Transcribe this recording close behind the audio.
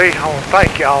I want to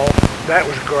thank y'all. That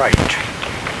was great.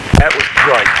 That was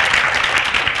great.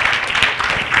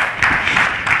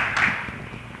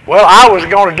 Well, I was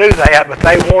going to do that, but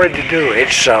they wanted to do it,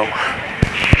 so.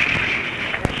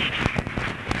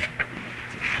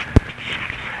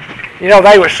 You know,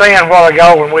 they were saying a while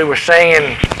ago when we were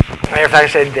singing, everything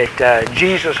said that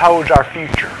Jesus holds our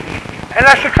future. And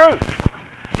that's the truth.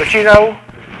 But you know,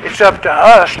 it's up to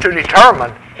us to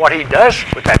determine what he does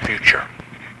with that future.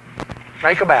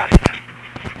 Think about it.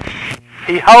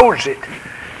 He holds it,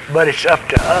 but it's up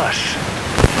to us.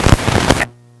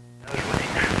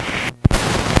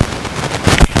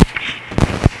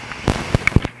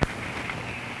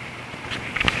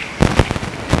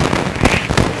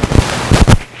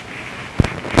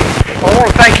 I want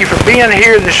to thank you for being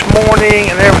here this morning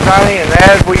and everything. And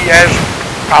as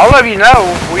all of you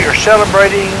know, we are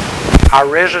celebrating our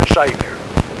risen Savior.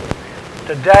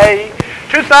 Today,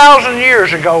 2,000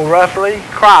 years ago, roughly,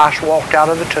 Christ walked out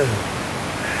of the tomb.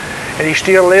 And he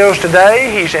still lives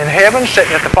today. He's in heaven,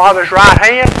 sitting at the Father's right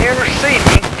hand,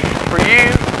 interceding for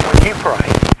you when you pray.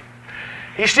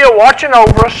 He's still watching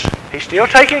over us. He's still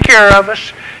taking care of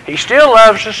us. He still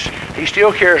loves us. He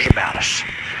still cares about us.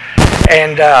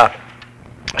 And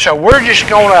so we're just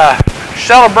going to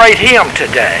celebrate him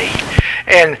today.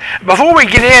 And before we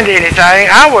get into anything,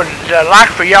 I would like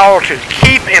for y'all to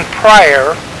keep in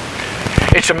prayer.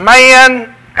 It's a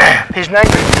man, his name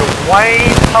is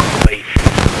Dwayne Huckley.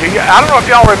 I don't know if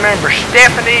y'all remember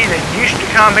Stephanie that used to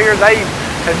come here. They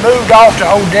had moved off to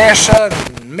Odessa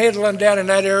and Midland, down in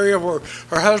that area where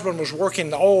her husband was working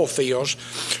the oil fields.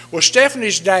 Well,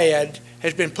 Stephanie's dad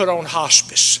has been put on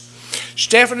hospice.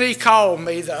 Stephanie called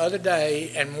me the other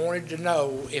day and wanted to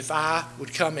know if I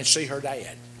would come and see her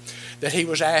dad. That he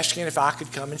was asking if I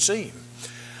could come and see him.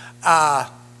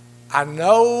 I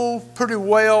know pretty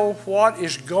well what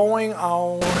is going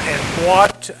on and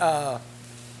what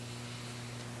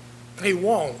he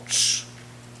wants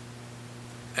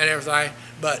and everything,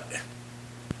 but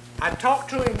I talked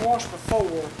to him once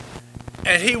before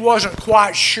and he wasn't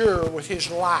quite sure with his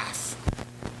life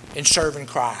in serving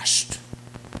Christ.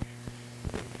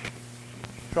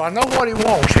 So I know what he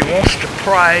wants. He wants to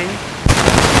pray,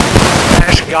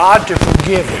 ask God to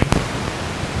forgive him.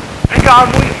 And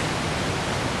God will.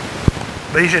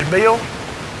 But he says, Bill,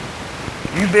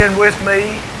 you've been with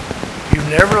me. You've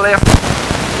never left me.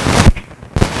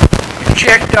 You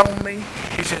checked on me.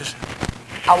 He says,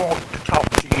 I want to talk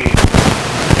to you.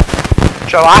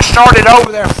 So I started over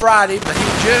there Friday, but he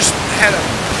just had a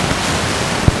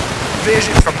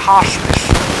visit from hospice.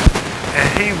 And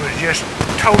he was just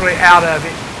totally out of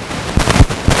it.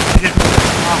 Just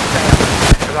knocked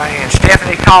out. And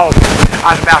Stephanie called me.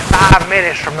 I was about 5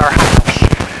 minutes from their house.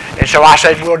 And so I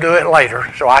said, we'll do it later.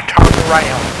 So I turned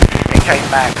around and came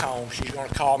back home. She's going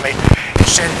to call me and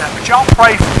send it up. But y'all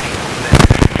pray for him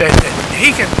that he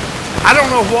can, I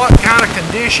don't know what kind of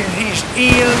condition he's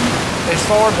in as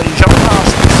far, but he's on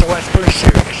hospital, so that's pretty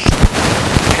serious.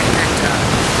 And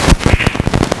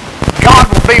God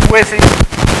will be with him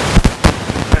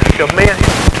and commend him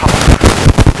to talk.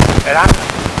 And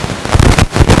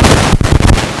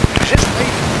is this me?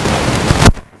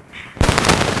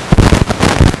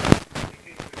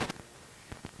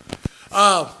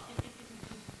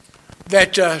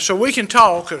 So we can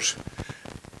talk because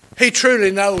he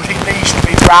truly knows he needs to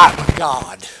be right with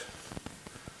God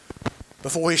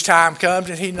before his time comes,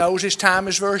 and he knows his time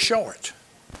is very short.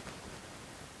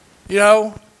 You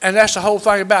know, and that's the whole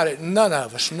thing about it. None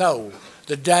of us know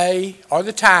the day or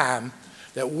the time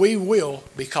that we will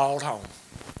be called home.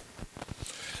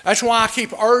 That's why I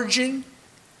keep urging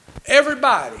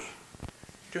everybody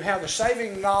to have the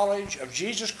saving knowledge of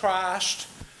Jesus Christ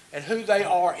and who they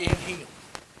are in him.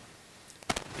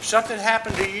 If something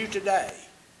happened to you today,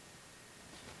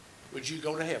 would you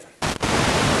go to heaven?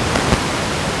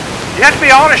 You have to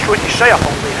be honest with yourself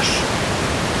on this.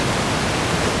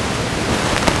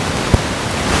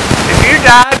 If you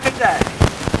died today,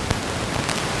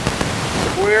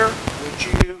 where would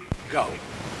you go?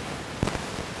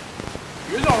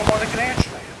 You're the only one that can answer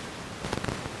that.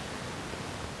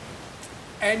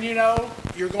 And you know,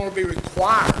 you're going to be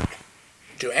required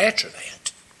to answer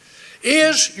that.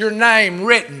 Is your name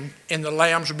written in the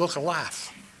Lamb's Book of Life?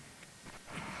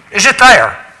 Is it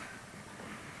there?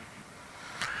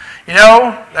 You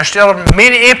know, there's still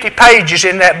many empty pages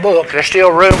in that book. There's still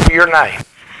room for your name.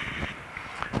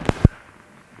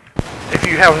 If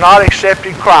you have not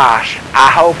accepted Christ, I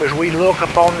hope as we look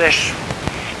upon this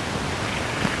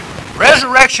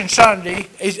Resurrection Sunday,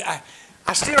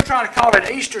 I still try to call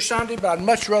it Easter Sunday, but I'd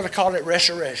much rather call it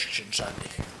Resurrection Sunday.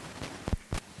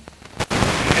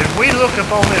 As we look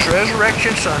upon this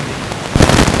Resurrection Sunday,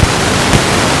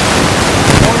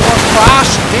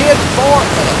 did for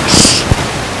us.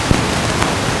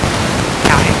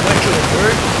 Now, he went to a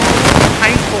very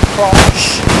painful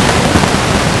cross.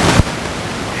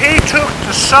 He took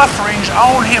the sufferings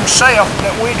on himself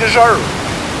that we deserve.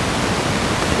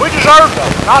 We deserve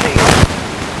them, not him.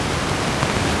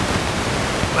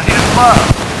 But his love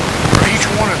for each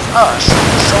one of us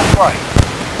was so great.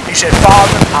 He said,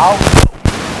 Father, I'll go.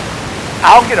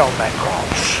 I'll get on that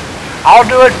cross. I'll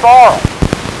do it for them.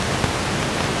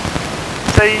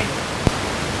 See,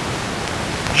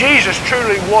 Jesus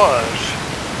truly was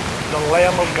the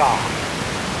Lamb of God.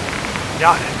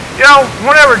 Now, you know,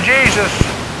 whenever Jesus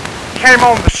came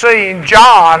on the scene,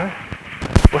 John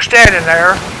was standing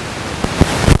there,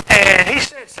 and he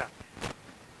said something.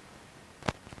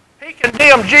 He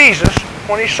condemned Jesus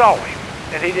when he saw him,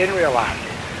 and he didn't realize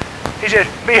it. He said,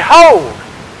 Behold,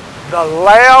 the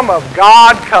Lamb of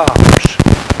God comes.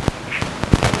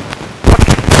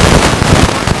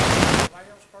 The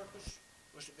Lamb's purpose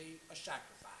was to be a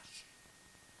sacrifice.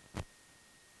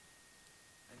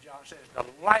 And John says, the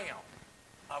Lamb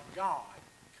of God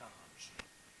comes.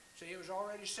 See, it was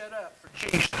already set up for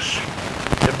Jesus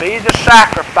to be the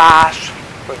sacrifice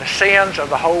for the sins of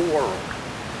the whole world.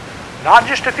 Not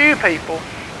just a few people,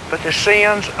 but the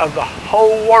sins of the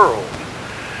whole world.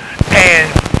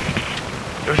 And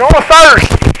it was on a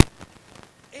Thursday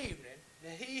evening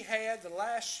that he had the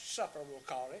Last Supper, we'll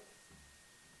call it,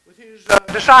 with his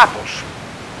disciples.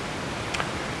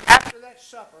 After that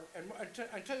supper, and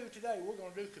until today, we're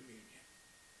going to do communion.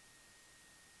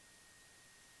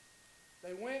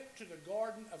 They went to the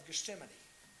Garden of Gethsemane.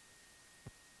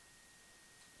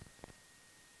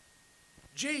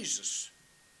 Jesus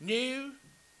knew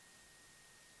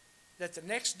that the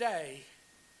next day,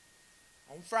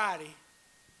 on Friday,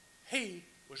 he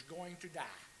was going to die.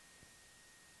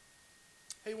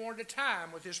 He wanted a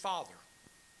time with his Father.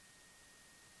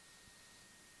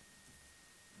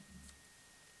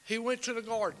 He went to the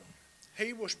garden.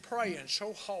 He was praying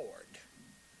so hard,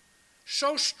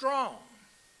 so strong,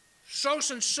 so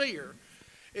sincere.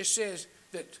 It says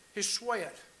that his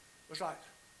sweat was like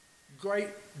great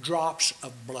drops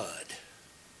of blood.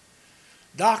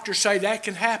 Doctors say that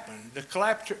can happen.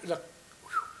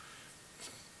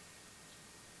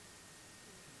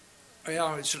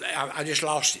 I just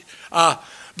lost it.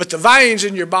 But the veins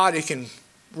in your body can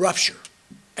rupture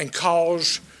and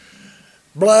cause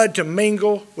blood to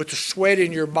mingle with the sweat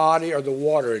in your body or the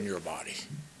water in your body.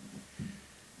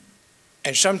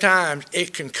 And sometimes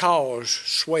it can cause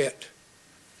sweat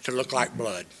to look like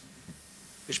blood.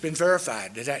 It's been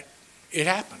verified that it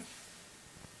happened.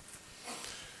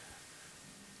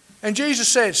 And Jesus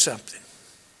said something.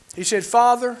 He said,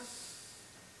 Father,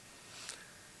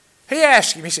 he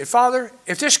asked him, he said, Father,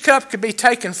 if this cup could be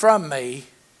taken from me,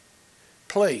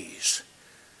 please.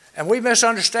 And we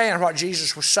misunderstand what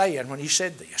Jesus was saying when he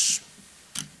said this.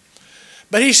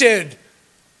 But he said,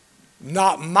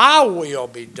 not my will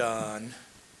be done,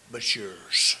 but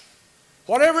yours.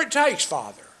 Whatever it takes,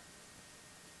 Father,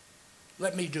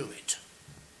 let me do it.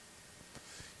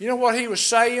 You know what he was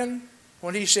saying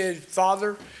when he said,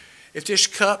 Father, if this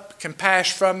cup can pass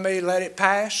from me, let it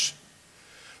pass?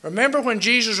 Remember when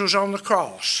Jesus was on the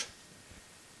cross,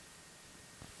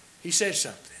 he said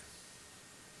something.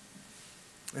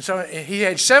 And so he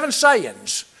had 7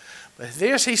 sayings, but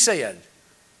this he said,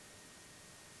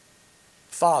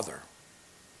 Father,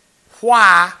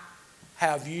 why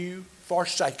have you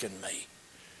forsaken me?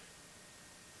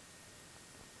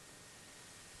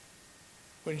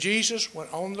 When Jesus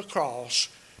went on the cross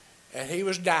and he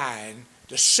was dying,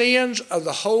 the sins of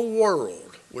the whole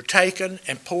world were taken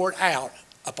and poured out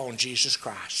upon Jesus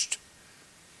Christ.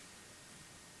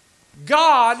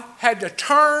 God had to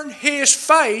turn his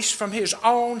face from his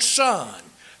own son.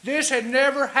 This had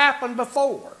never happened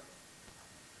before.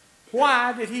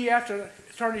 Why did he have to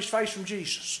turn his face from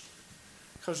Jesus?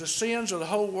 Because the sins of the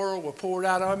whole world were poured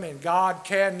out on him, and God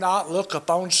cannot look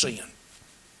upon sin.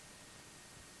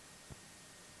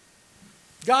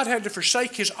 God had to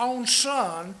forsake his own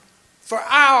son for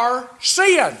our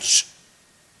sins.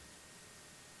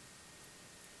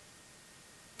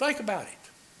 Think about it.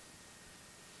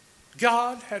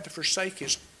 God had to forsake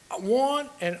his one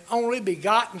and only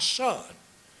begotten son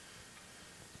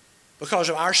because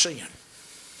of our sin.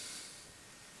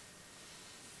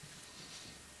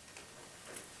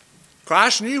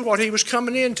 Christ knew what he was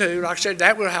coming into. Like I said,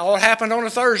 that all happened on a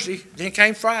Thursday. Then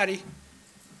came Friday.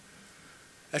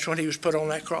 That's when he was put on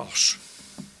that cross.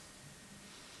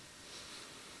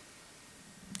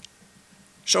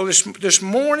 So this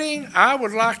morning, I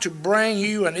would like to bring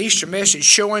you an Easter message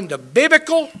showing the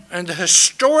biblical and the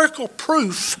historical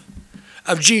proof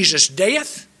of Jesus'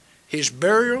 death, his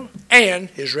burial, and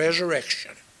his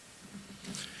resurrection.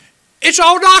 It's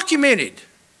all documented.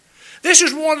 This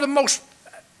is one of the most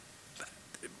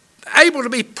able to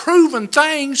be proven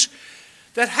things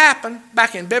that happened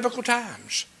back in biblical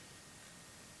times.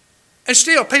 And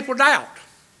still people doubt.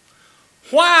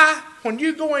 Why, when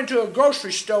you go into a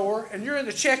grocery store and you're in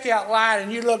the checkout line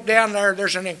and you look down there,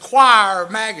 there's an Enquirer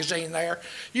magazine there.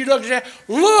 You look at that,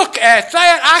 look at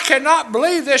that, I cannot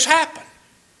believe this happened.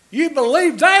 You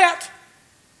believe that?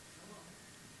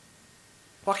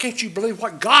 Why can't you believe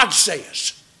what God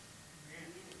says?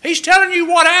 He's telling you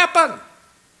what happened.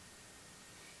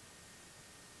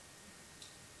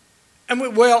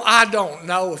 And well, I don't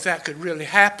know if that could really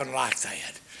happen like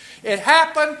that. It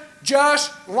happened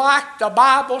just like the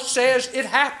Bible says it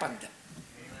happened.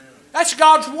 That's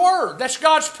God's word. That's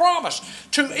God's promise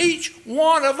to each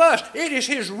one of us. It is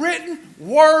his written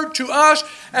word to us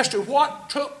as to what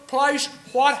took place,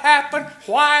 what happened,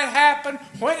 why it happened,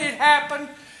 when it happened,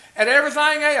 and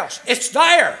everything else. It's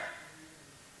there.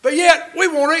 But yet, we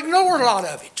want to ignore a lot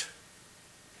of it.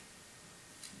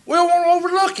 We want to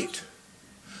overlook it.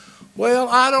 Well,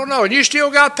 I don't know. And you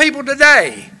still got people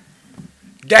today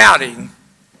doubting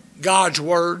God's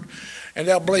word, and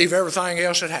they'll believe everything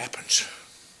else that happens.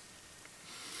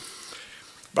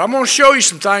 But I'm going to show you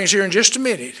some things here in just a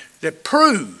minute that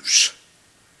proves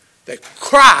that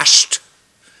Christ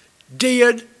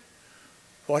did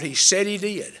what he said he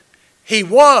did. He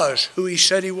was who he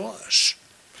said he was.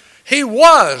 He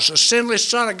was a sinless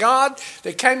Son of God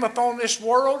that came upon this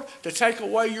world to take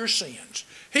away your sins.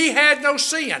 He had no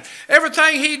sin.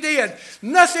 Everything he did,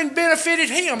 nothing benefited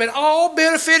him. It all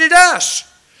benefited us.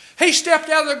 He stepped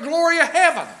out of the glory of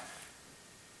heaven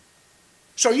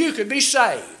so you could be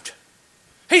saved.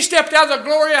 He stepped out of the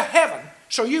glory of heaven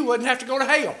so you wouldn't have to go to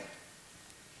hell.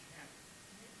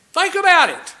 Think about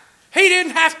it. He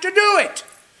didn't have to do it.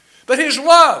 But his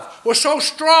love was so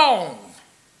strong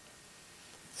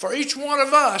for each one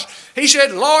of us. He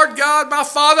said, Lord God, my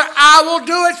Father, I will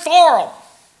do it for them.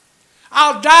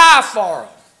 I'll die for them.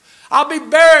 I'll be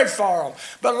buried for them.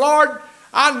 But Lord,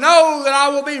 I know that I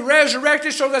will be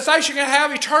resurrected so that they can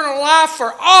have eternal life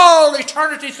for all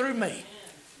eternity through me.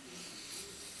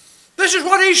 This is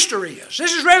what Easter is.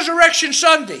 This is Resurrection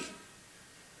Sunday.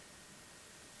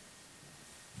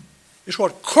 It's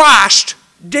what Christ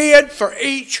did for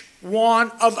each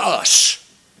one of us.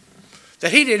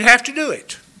 That he didn't have to do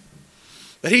it.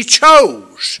 That he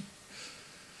chose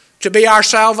to be our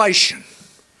salvation.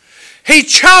 He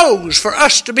chose for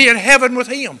us to be in heaven with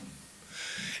him.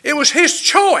 It was his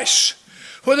choice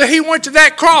whether he went to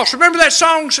that cross. Remember that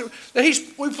song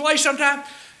that we play sometimes?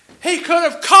 He could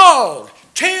have called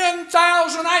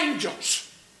 10,000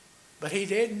 angels, but he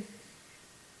didn't.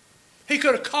 He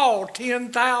could have called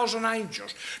 10,000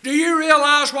 angels. Do you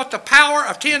realize what the power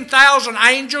of 10,000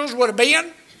 angels would have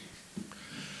been?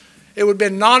 It would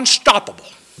have been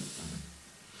non-stoppable.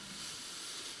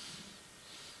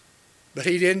 But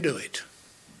he didn't do it.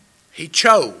 He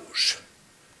chose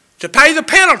to pay the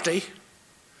penalty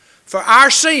for our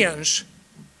sins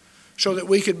so that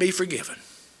we could be forgiven.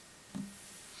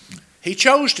 He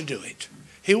chose to do it.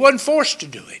 He wasn't forced to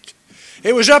do it.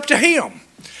 It was up to him.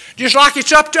 Just like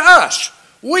it's up to us.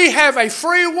 We have a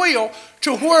free will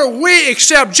to where we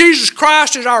accept Jesus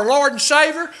Christ as our Lord and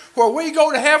Savior, where we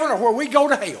go to heaven or where we go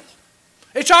to hell.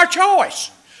 It's our choice.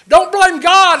 Don't blame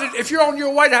God if you're on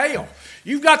your way to hell.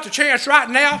 You've got the chance right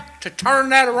now to turn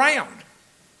that around.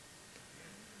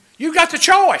 You've got the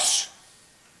choice.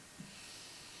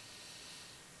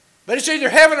 But it's either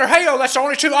heaven or hell. That's the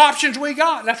only two options we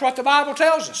got. That's what the Bible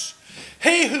tells us.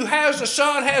 He who has the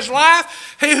Son has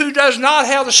life. He who does not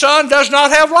have the Son does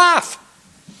not have life.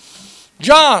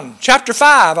 John chapter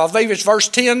 5, I believe it's verse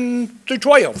 10 through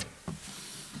 12.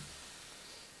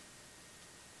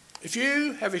 If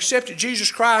you have accepted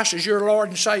Jesus Christ as your Lord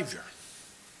and Savior,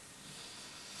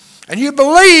 and you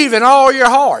believe in all your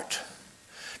heart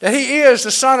that he is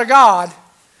the Son of God,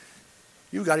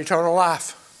 you've got eternal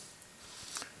life.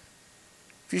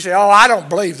 If you say, oh, I don't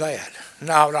believe that.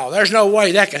 No, there's no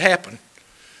way that could happen.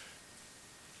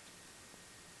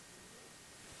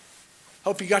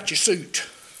 Hope you got your suit.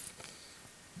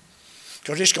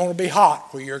 Because it's going to be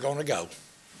hot where you're going to go.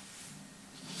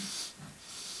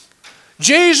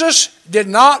 Jesus did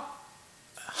not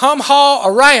hum-haw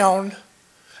around,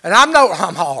 and I'm not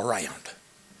hum-haw around.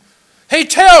 He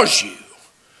tells you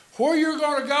where you're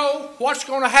going to go, what's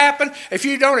going to happen if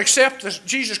you don't accept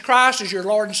Jesus Christ as your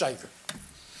Lord and Savior.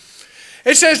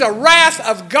 It says the wrath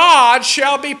of God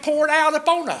shall be poured out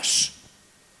upon us.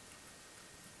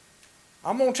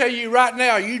 I'm going to tell you right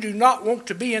now, you do not want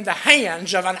to be in the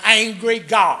hands of an angry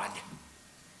God.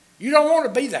 You don't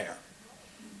want to be there.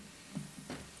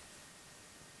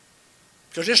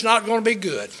 because it's not going to be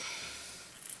good.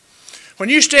 When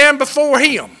you stand before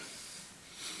him,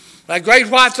 that great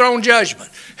white throne judgment,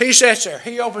 he sits there.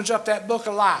 He opens up that book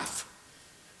of life.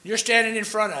 You're standing in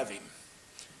front of him.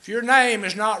 If your name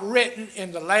is not written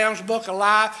in the Lamb's book of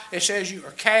life, it says you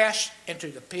are cast into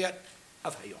the pit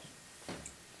of hell.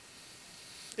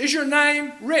 Is your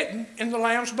name written in the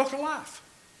Lamb's book of life?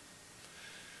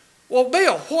 Well,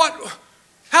 Bill,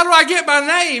 how do I get my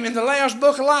name in the Lamb's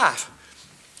book of life?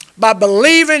 By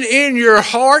believing in your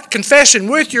heart, confessing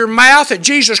with your mouth that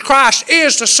Jesus Christ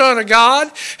is the Son of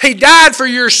God. He died for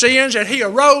your sins and he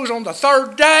arose on the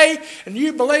third day, and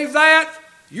you believe that,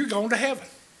 you're going to heaven.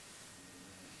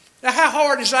 Now, how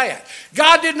hard is that?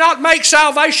 God did not make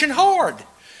salvation hard.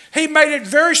 He made it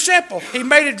very simple. He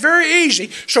made it very easy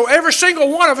so every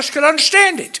single one of us could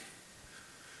understand it.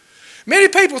 Many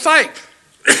people think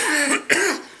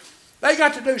they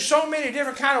got to do so many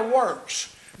different kind of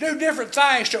works, do different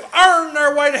things to earn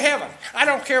their way to heaven. I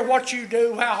don't care what you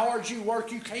do, how hard you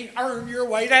work, you can't earn your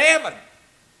way to heaven.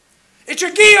 It's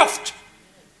a gift.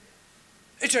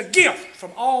 It's a gift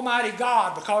from Almighty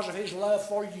God because of his love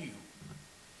for you.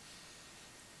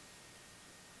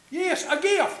 Yes, a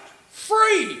gift.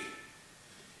 Free.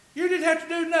 You didn't have to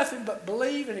do nothing but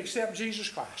believe and accept Jesus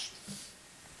Christ.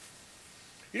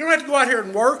 You don't have to go out here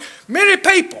and work. Many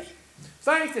people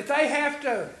think that they have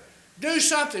to do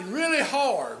something really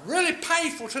hard, really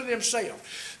painful to themselves.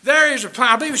 There is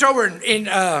I believe it's over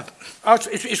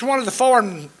it's one of the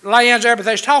foreign lands there, but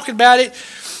they was talking about it.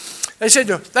 They said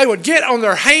they would get on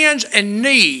their hands and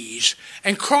knees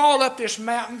and crawl up this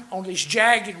mountain on these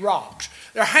jagged rocks.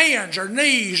 Their hands or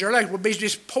knees or legs would be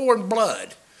just pouring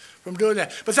blood from doing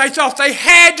that. But they thought they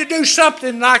had to do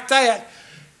something like that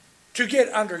to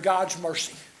get under God's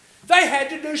mercy. They had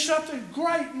to do something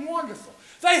great and wonderful.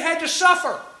 They had to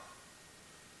suffer.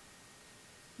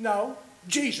 No,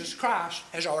 Jesus Christ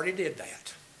has already did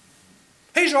that.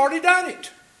 He's already done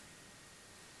it.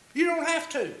 You don't have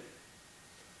to.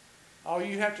 All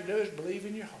you have to do is believe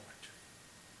in your heart.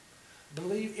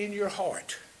 Believe in your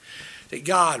heart that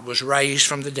God was raised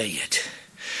from the dead.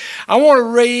 I want to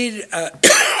read, I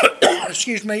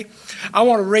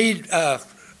want to read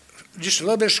just a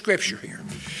little bit of scripture here.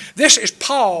 This is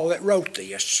Paul that wrote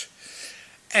this.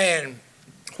 And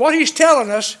what he's telling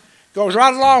us goes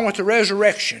right along with the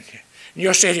resurrection. And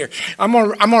you'll see it here. I'm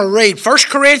going to read 1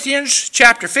 Corinthians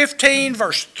chapter 15,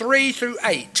 verse 3 through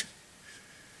 8.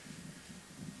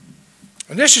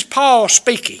 And this is Paul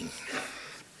speaking.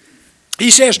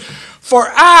 He says,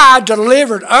 "For I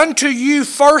delivered unto you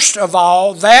first of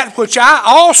all that which I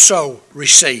also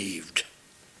received."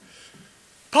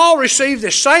 Paul received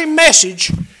the same message,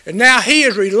 and now he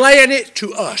is relaying it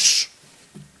to us.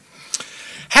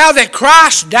 How that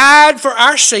Christ died for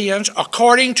our sins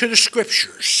according to the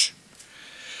Scriptures.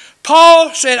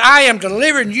 Paul said, I am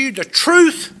delivering you the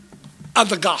truth of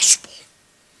the gospel.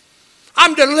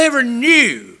 I'm delivering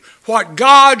you what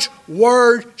God's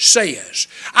Word says.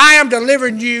 I am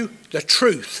delivering you the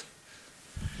truth.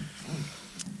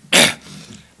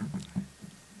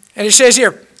 And it says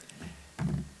here,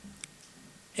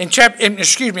 in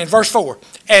verse 4,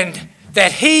 and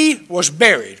that he was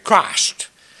buried, Christ,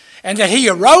 and that he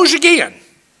arose again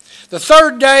the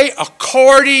third day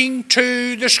according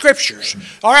to the Scriptures.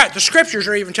 All right, the Scriptures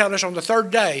are even telling us on the third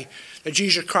day that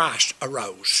Jesus Christ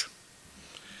arose.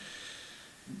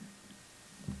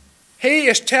 He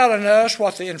is telling us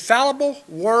what the infallible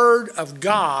Word of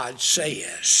God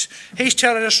says. He's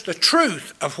telling us the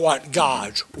truth of what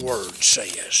God's Word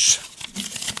says.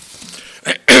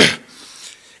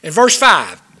 In verse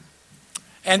 5,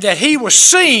 and that he was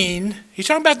seen, he's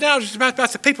talking about now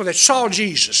about the people that saw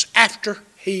Jesus after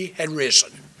he had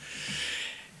risen.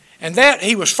 And that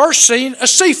he was first seen of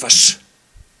Cephas.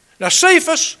 Now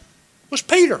Cephas was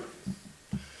Peter.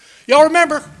 Y'all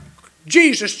remember,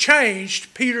 Jesus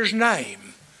changed Peter's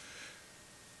name.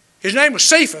 His name was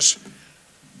Cephas.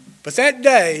 But that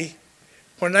day,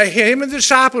 when him and the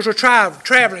disciples were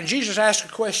traveling, Jesus asked a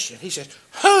question. He said,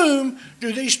 whom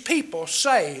do these people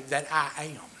say that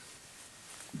I am?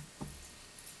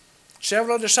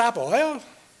 Several of the disciples, well,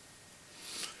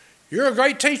 you're a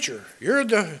great teacher.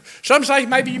 Some say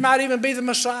maybe you might even be the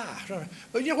Messiah.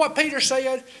 But you know what Peter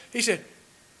said? He said,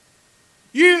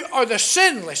 you are the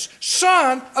sinless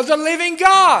Son of the living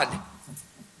God.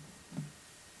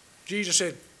 Jesus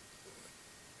said,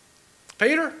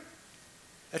 Peter,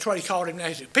 that's what he called him.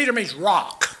 Peter means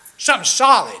rock, something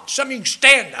solid, something you can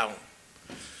stand on.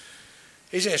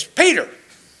 He says, Peter,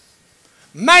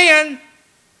 man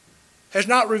has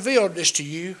not revealed this to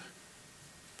you,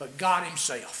 but God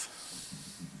himself.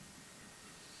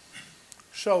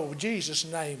 So Jesus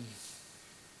named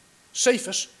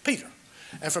Cephas, Peter.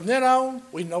 And from then on,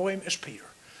 we know him as Peter.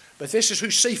 But this is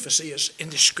who Cephas is in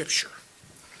the scripture.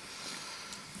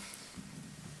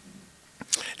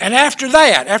 And after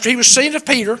that, after he was seen of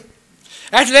Peter,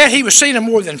 after that he was seen of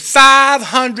more than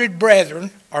 500 brethren,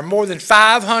 or more than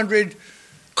 500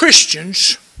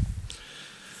 Christians,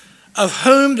 of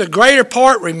whom the greater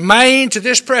part remain to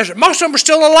this present. Most of them are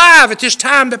still alive at this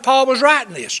time that Paul was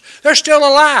writing this. They're still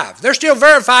alive. They're still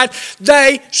verified.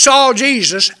 They saw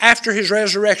Jesus after his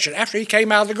resurrection, after he came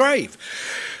out of the grave.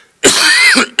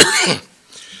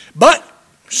 But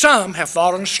some have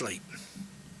fallen asleep.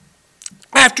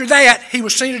 After that, he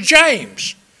was seen of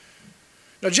James.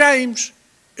 Now, James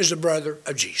is the brother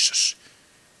of Jesus.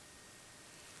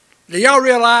 Do y'all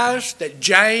realize that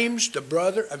James, the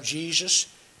brother of Jesus,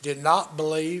 did not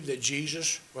believe that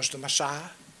Jesus was the Messiah?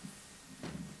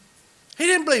 He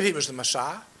didn't believe he was the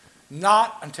Messiah,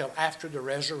 not until after the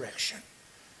resurrection.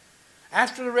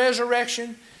 After the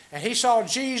resurrection, and he saw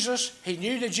Jesus, he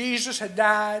knew that Jesus had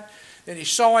died, then he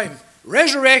saw him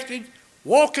resurrected,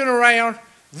 walking around,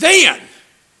 then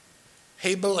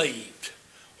he believed.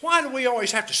 Why do we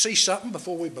always have to see something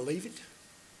before we believe it?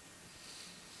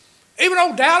 Even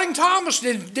old Doubting Thomas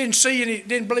didn't see and he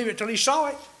didn't believe it till he saw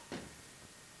it.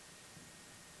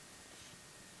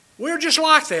 We're just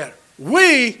like that.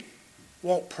 We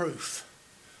want proof.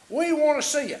 We want to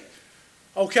see it.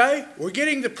 Okay? We're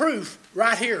getting the proof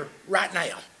right here, right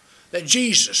now, that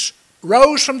Jesus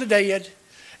rose from the dead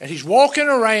and he's walking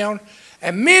around,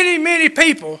 and many, many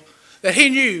people that he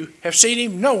knew have seen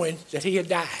him knowing that he had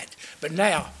died. But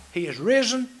now he has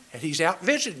risen and he's out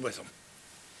visiting with them.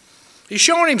 He's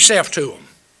showing himself to them.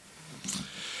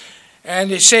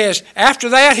 And it says, after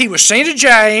that he was seen to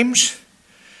James,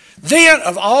 then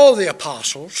of all the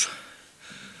apostles.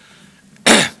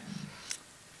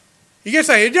 You get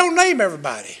that? It don't name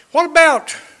everybody. What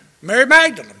about Mary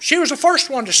Magdalene? She was the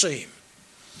first one to see him.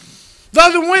 The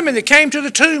other women that came to the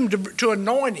tomb to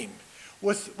anoint him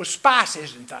with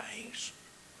spices and things.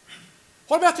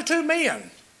 What about the two men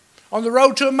on the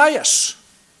road to Emmaus?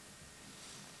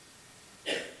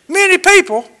 Many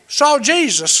people saw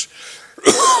Jesus.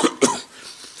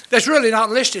 That's really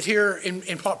not listed here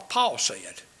in what Paul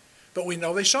said, but we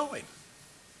know they saw him.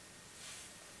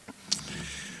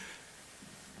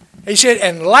 He said,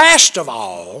 and last of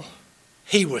all,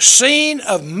 he was seen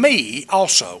of me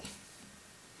also,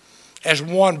 as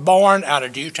one born out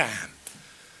of due time.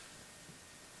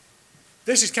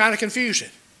 This is kind of confusing,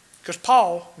 because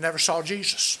Paul never saw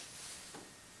Jesus.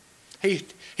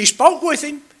 He spoke with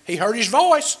him, he heard his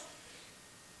voice,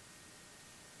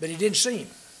 but he didn't see him.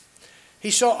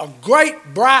 He saw a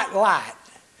great bright light.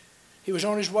 He was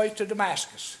on his way to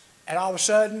Damascus, and all of a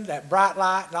sudden that bright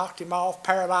light knocked him off,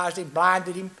 paralyzed him,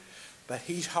 blinded him. But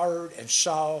he heard and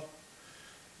saw,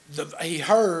 he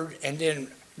heard and then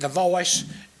the voice.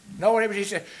 No one ever, he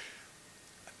said,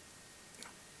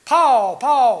 Paul,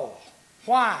 Paul,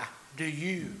 why do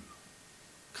you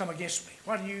come against me?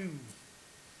 Why do you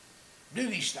do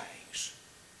these things?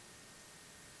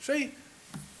 See,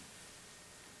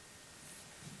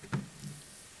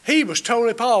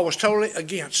 Paul was totally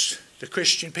against the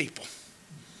Christian people.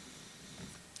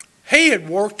 He had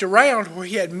worked around where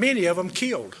he had many of them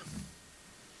killed.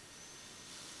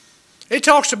 It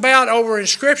talks about over in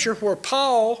Scripture where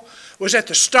Paul was at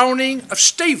the stoning of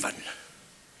Stephen.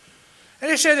 And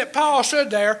it said that Paul stood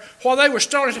there while they were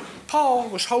stoning. Paul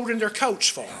was holding their coats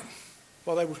for them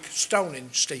while they were stoning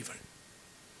Stephen.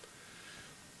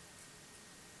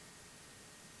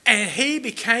 And he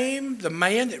became the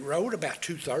man that wrote about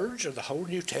 2/3 of the whole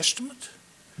New Testament.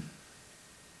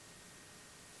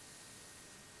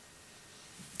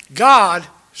 God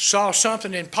saw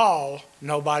something in Paul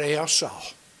nobody else saw.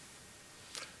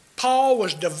 Paul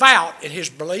was devout in his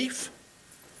belief.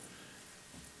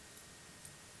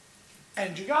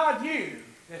 And God knew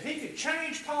that he could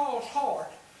change Paul's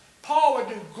heart. Paul would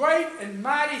do great and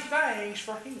mighty things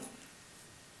for him.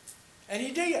 And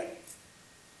he did.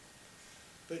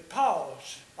 But Paul,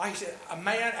 like he said, a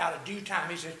man out of due time.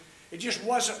 He said, it just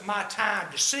wasn't my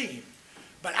time to see him.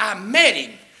 But I met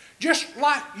him just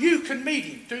like you can meet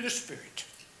him through the Spirit.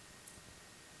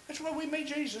 That's why we meet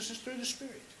Jesus, is through the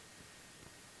Spirit.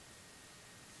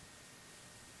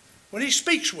 When he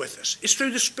speaks with us, it's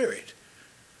through the Spirit.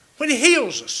 When he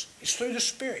heals us, it's through the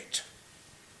Spirit.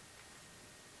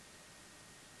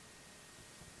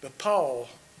 But Paul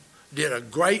did a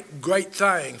great, great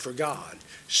thing for God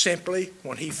simply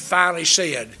when he finally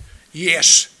said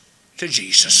yes to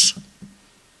Jesus.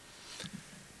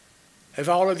 Have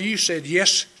all of you said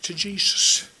yes to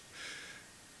Jesus?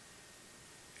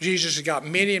 Jesus has got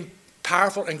many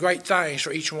powerful and great things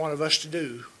for each one of us to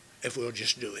do if we'll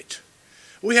just do it.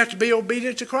 We have to be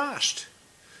obedient to Christ.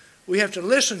 We have to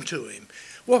listen to him.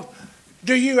 Well,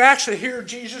 do you actually hear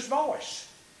Jesus' voice?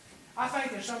 I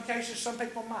think in some cases some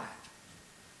people might.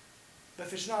 But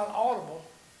if it's not audible,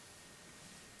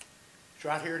 it's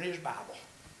right here in his Bible.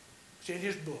 It's in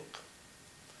his book.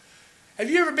 Have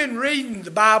you ever been reading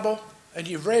the Bible and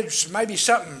you've read maybe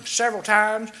something several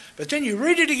times, but then you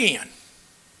read it again,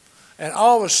 and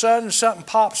all of a sudden something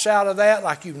pops out of that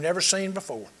like you've never seen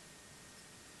before?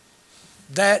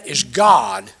 That is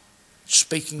God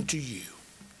speaking to you.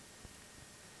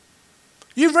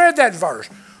 You've read that verse.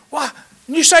 Why?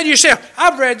 And you say to yourself,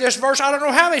 I've read this verse I don't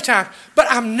know how many times, but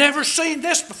I've never seen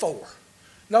this before.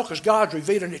 No, because God's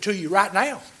revealing it to you right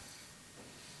now.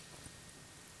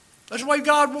 That's the way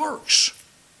God works.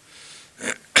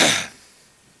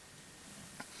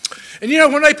 And you know,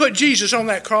 when they put Jesus on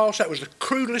that cross, that was the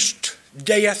cruelest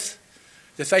death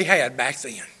that they had back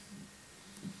then.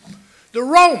 The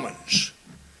Romans,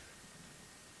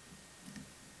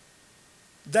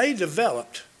 they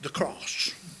developed the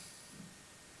cross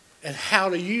and how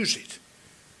to use it.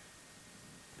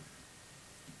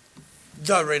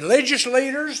 The religious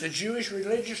leaders, the Jewish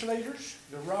religious leaders,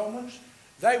 the Romans,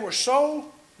 they were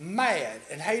so mad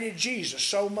and hated Jesus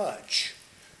so much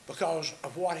because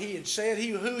of what he had said,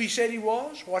 who he said he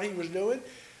was, what he was doing.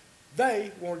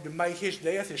 They wanted to make his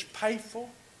death as painful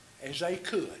as they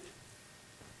could.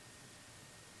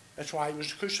 That's why he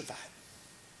was crucified.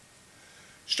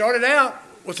 Started out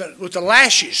with the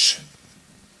lashes.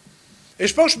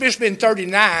 It's supposed to be, it's been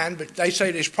 39, but they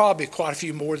say there's probably quite a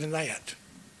few more than that.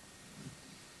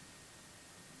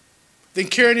 Then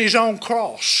carrying his own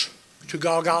cross to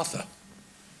Golgotha.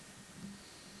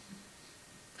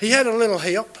 He had a little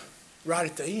help right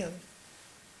at the end,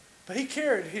 but he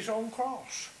carried his own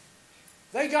cross.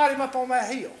 They got him up on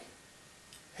that hill.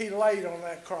 He laid on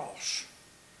that cross,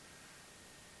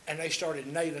 and they started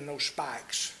nailing those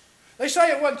spikes. They say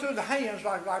it wasn't through the hands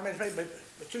like many people,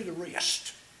 but through the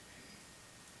wrist,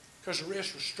 because the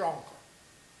wrist was stronger,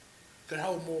 could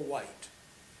hold more weight.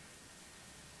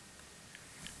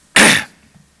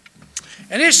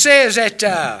 And it says that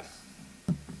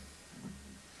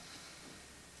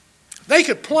they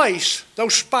could place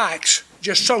those spikes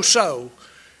just so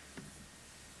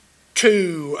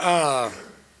to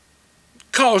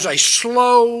cause a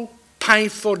slow,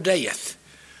 painful death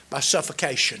by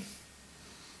suffocation.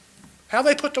 How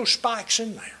they put those spikes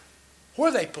in there?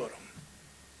 Where they put them?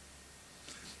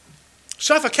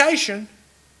 Suffocation,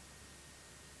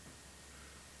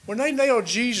 when they nailed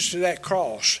Jesus to that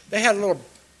cross, they had a little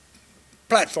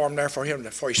platform there for him,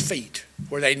 for his feet,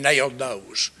 where they nailed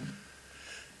those.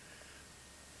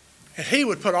 And he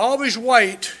would put all of his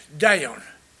weight down,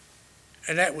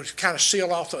 and that would kind of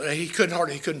seal off. He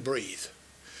couldn't breathe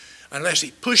unless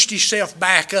he pushed himself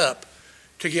back up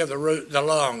to give the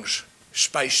lungs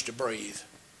space to breathe.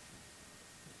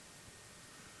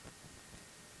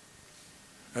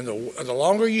 And the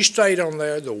longer you stayed on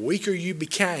there, the weaker you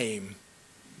became,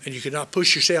 and you could not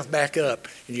push yourself back up,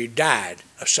 and you died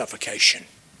of suffocation,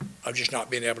 of just not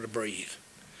being able to breathe.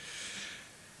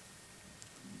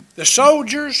 The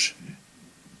soldiers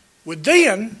would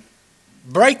then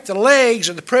break the legs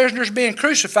of the prisoners being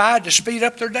crucified to speed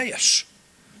up their deaths.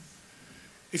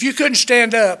 If you couldn't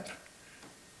stand up,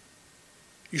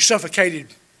 you suffocated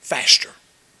faster.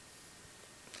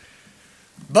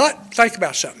 But think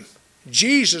about something.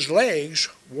 Jesus' legs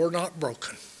were not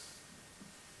broken.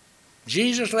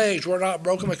 Jesus' legs were not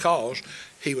broken because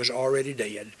he was already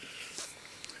dead.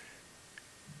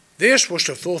 This was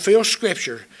to fulfill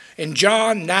Scripture. In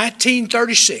John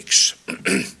 19:36,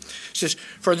 it says,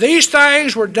 "For these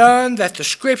things were done that the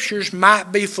Scriptures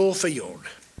might be fulfilled.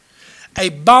 A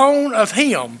bone of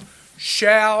him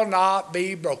shall not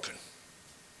be broken."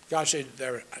 God said,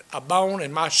 a bone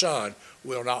in my son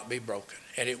will not be broken.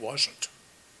 And it wasn't.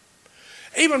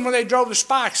 Even when they drove the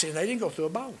spikes in, they didn't go through a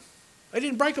bone. They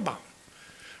didn't break a bone.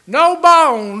 No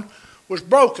bone was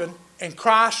broken in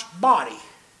Christ's body.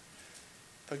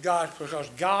 Because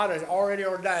God had already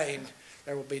ordained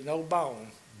there will be no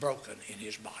bone broken in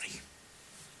his body.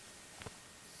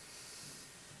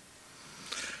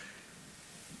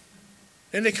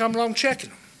 Then they come along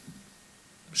checking them.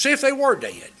 See if they were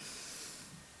dead.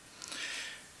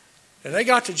 And they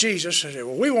got to Jesus and said,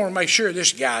 well, we want to make sure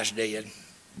this guy's dead.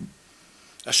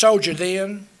 A soldier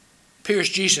then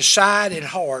pierced Jesus' side and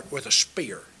heart with a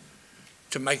spear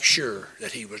to make sure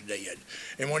that he was dead.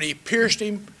 And when he pierced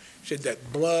him, he said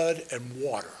that blood and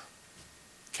water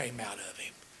came out of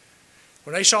him.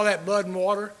 When they saw that blood and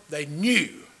water, they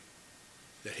knew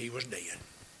that he was dead.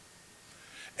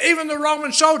 Even the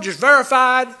Roman soldiers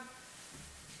verified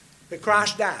that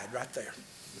Christ died right there.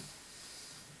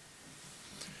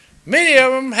 Many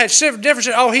of them had several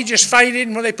differences. Oh, he just fainted,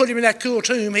 and when they put him in that cool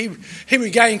tomb, he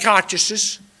regained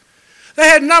consciousness. They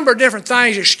had a number of different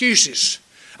things, excuses.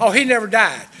 Oh, he never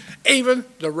died. Even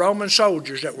the Roman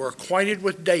soldiers that were acquainted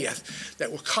with death,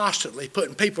 that were constantly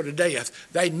putting people to death,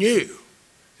 they knew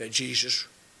that Jesus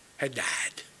had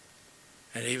died.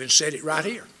 And even said it right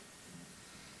here.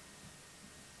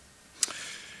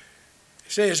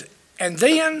 It says, and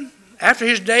then, after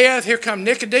his death, here come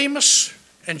Nicodemus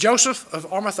and Joseph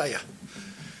of Arimathea.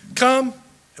 Come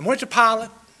and went to Pilate,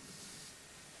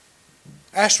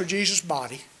 asked for Jesus'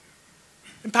 body,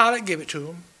 and Pilate gave it to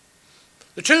him.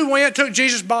 The two went, took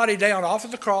Jesus' body down off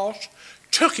of the cross,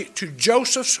 took it to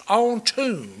Joseph's own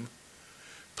tomb,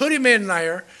 put him in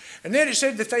there, and then it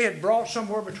said that they had brought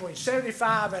somewhere between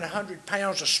 75 and 100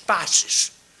 pounds of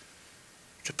spices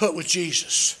to put with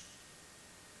Jesus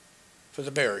for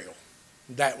the burial.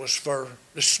 That was for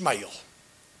the smell.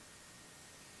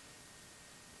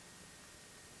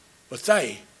 But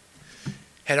they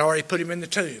had already put him in the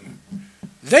tomb.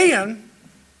 Then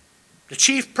the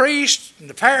chief priests and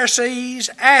the Pharisees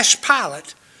asked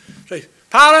Pilate, say,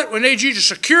 Pilate, we need you to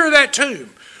secure that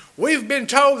tomb. We've been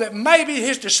told that maybe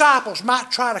his disciples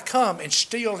might try to come and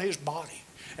steal his body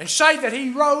and say that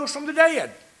he rose from the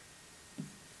dead.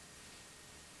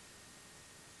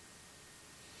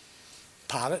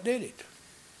 Pilate did it.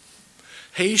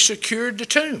 He secured the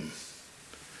tomb.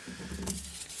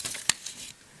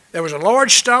 There was a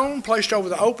large stone placed over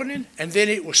the opening, and then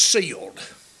it was sealed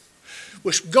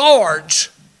with guards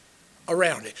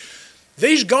around it.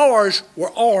 These guards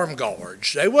were armed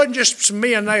guards. They wasn't just some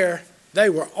men there. They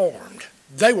were armed.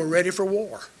 They were ready for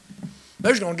war. They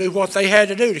was going to do what they had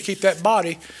to do to keep that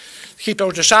body, to keep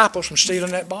those disciples from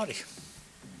stealing that body.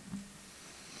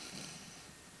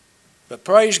 But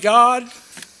praise God,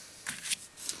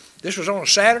 this was on a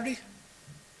Saturday.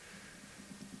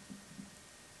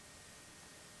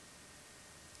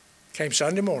 Came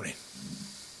Sunday morning.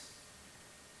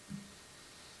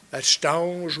 That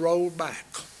stone was rolled back,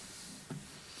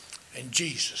 and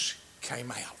Jesus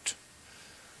came out.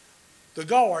 The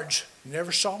guards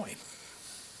never saw him.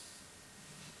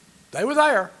 They were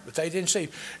there, but they didn't see him.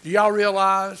 Do y'all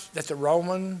realize that the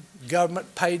Roman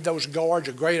government paid those guards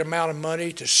a great amount of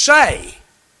money to say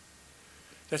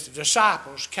that the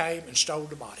disciples came and stole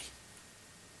the body?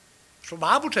 So the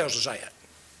Bible tells us that.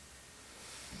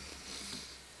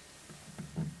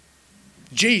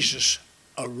 Jesus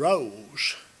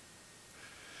arose.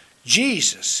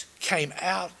 Jesus came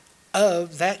out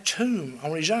of that tomb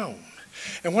on his own.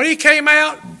 And when he came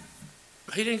out,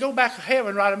 he didn't go back to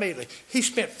heaven right immediately. He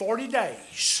spent 40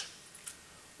 days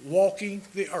walking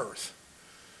the earth,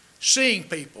 seeing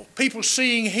people, people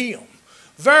seeing him,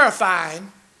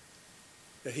 verifying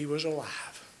that he was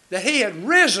alive, that he had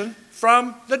risen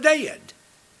from the dead.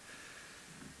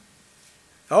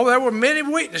 Oh, there were many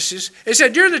witnesses. It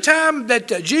said during the time that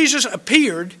Jesus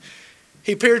appeared,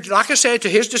 he appeared, like I said, to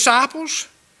his disciples,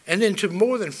 and then to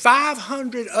more than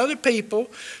 500 other people,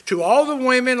 to all the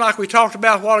women like we talked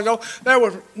about a while ago. There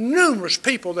were numerous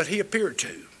people that he appeared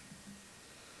to.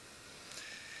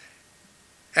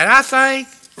 And I think,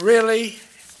 really,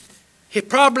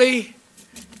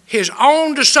 his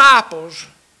own disciples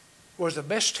was the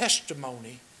best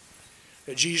testimony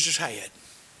that Jesus had.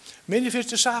 Many of his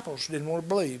disciples didn't want to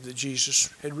believe that Jesus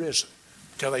had risen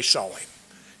until they saw him.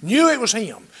 Knew it was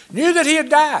him. Knew that he had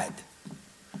died.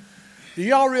 Do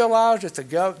y'all realize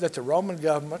that the Roman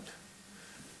government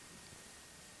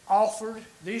offered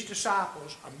these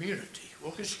disciples immunity?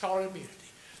 We'll just call it immunity.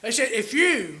 They said, if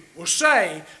you will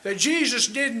say that Jesus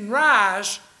didn't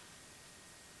rise,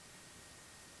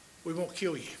 we won't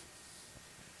kill you.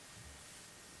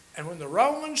 And when the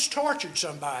Romans tortured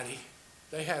somebody,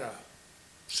 they had a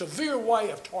severe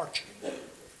way of torturing them.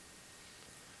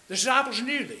 The disciples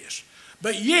knew this.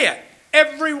 But yet,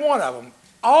 every one of them,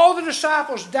 all the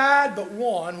disciples died but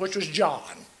one, which was John.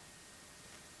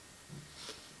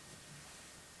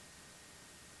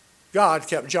 God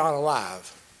kept John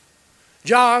alive.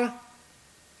 John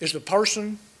is the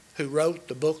person who wrote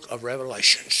the book of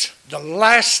Revelations, the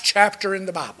last chapter in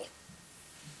the Bible.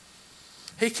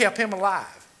 He kept him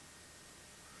alive.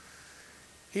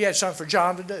 He had something for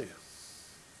John to do.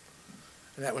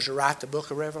 And that was to write the book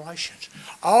of Revelations.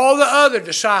 All the other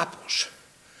disciples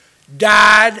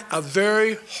died a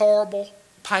very horrible,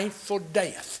 painful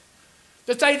death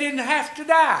that they didn't have to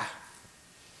die.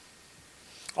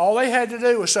 All they had to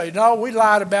do was say, no, we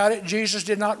lied about it. Jesus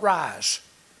did not rise.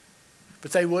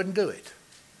 But they wouldn't do it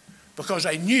because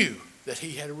they knew that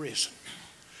he had risen.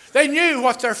 They knew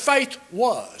what their faith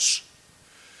was.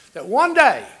 That one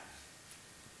day,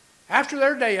 after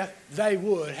their death, they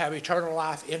would have eternal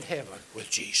life in heaven with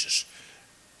Jesus.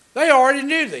 They already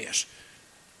knew this.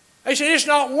 They said, it's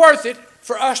not worth it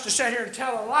for us to sit here and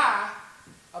tell a lie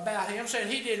about him, saying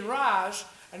he didn't rise,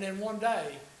 and then one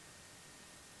day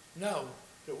know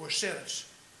that we're sentenced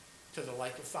to the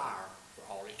lake of fire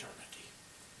for all eternity.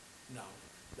 No,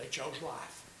 they chose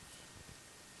life.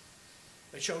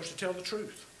 They chose to tell the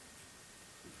truth.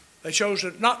 They chose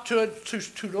not to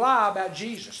lie about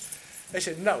Jesus. They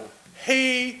said, no,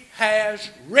 he has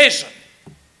risen.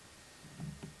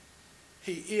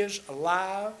 He is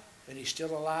alive, and he's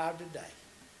still alive today.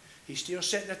 He's still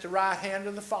sitting at the right hand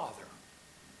of the Father.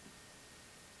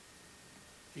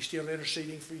 He's still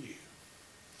interceding for you.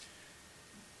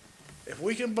 If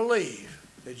we can believe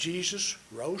that Jesus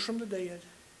rose from the dead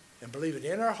and believe it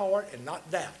in our heart and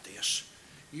not doubt this,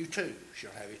 you too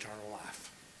shall have eternal life.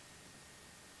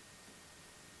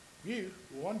 You,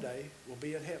 one day, will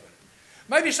be in heaven.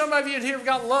 Maybe some of you in here have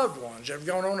got loved ones that have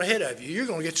gone on ahead of you. You're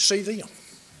going to get to see them.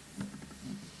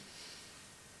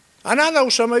 And I know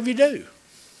some of you do.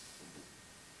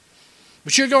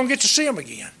 But you're going to get to see them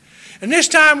again. And this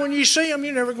time when you see them,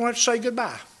 you're never going to have to say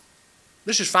goodbye.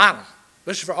 This is final.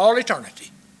 This is for all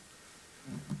eternity.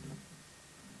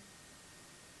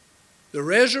 The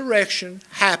resurrection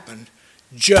happened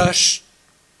just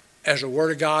as the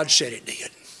Word of God said it did.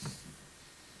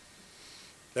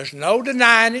 There's no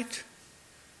denying it.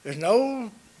 There's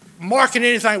no marking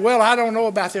anything. Well, I don't know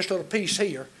about this little piece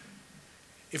here.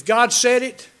 If God said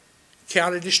it,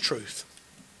 count it as truth.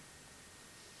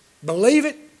 Believe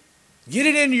it. Get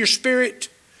it into your spirit,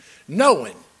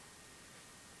 knowing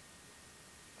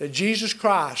that Jesus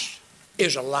Christ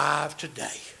is alive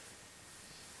today.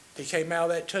 He came out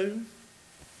of that tomb.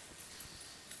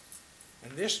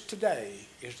 And this today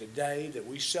is the day that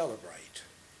we celebrate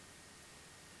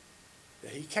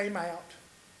that he came out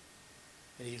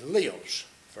and he lives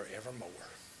forevermore.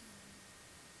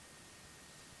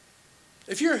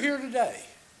 If you're here today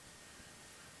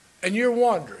and you're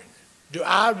wondering, do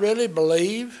I really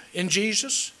believe in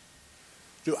Jesus?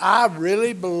 Do I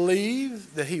really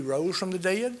believe that he rose from the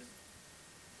dead?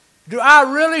 Do I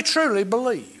really truly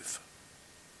believe?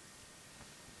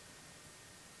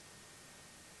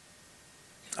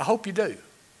 I hope you do.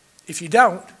 If you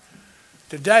don't,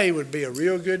 today would be a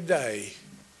real good day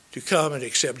to come and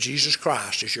accept Jesus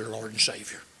Christ as your Lord and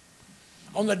Savior.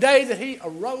 On the day that he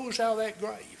arose out of that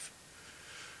grave.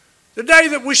 The day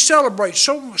that we celebrate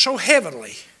so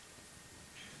heavenly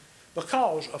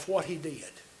because of what he did.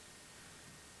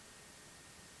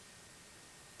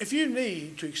 If you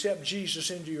need to accept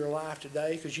Jesus into your life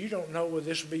today because you don't know whether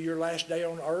this will be your last day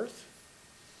on earth,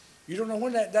 you don't know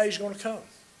when that day is going to come.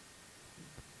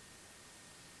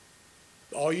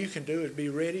 All you can do is be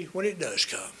ready when it does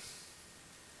come.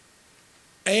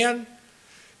 And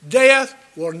death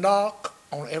will knock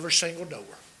on every single door.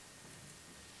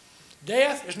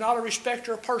 Death is not a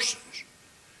respecter of persons.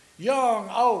 Young,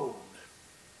 old,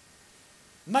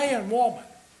 man, woman,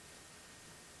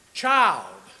 child,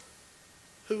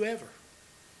 whoever.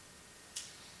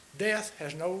 Death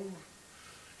has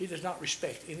he does not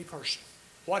respect any person.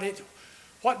 What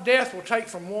death will take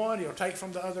from one, he'll take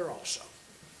from the other also.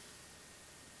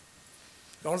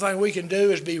 The only thing we can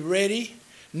do is be ready,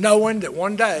 knowing that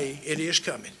one day it is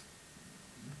coming.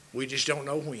 We just don't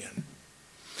know when.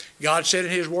 God said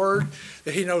in his word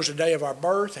that he knows the day of our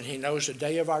birth and he knows the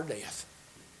day of our death.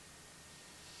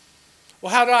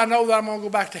 Well, how do I know that I'm going to go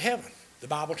back to heaven? The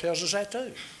Bible tells us that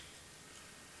too.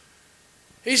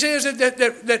 He says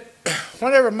that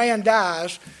whenever man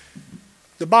dies,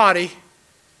 the body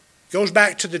goes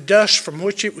back to the dust from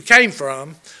which it came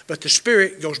from, but the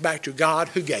spirit goes back to God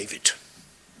who gave it.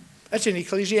 That's in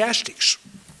Ecclesiastes.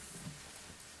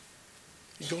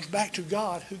 It goes back to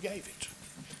God who gave it.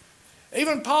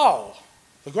 Even Paul,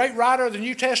 the great writer of the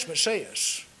New Testament,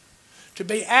 says, to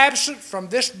be absent from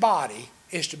this body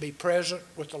is to be present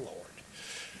with the Lord.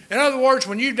 In other words,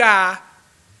 when you die,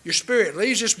 your spirit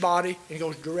leaves this body and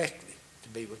goes directly to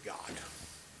be with God.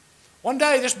 One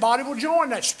day this body will join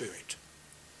that spirit.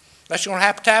 That's going to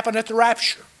have to happen at the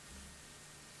rapture.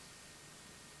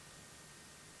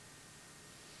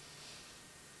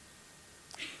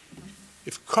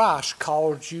 If Christ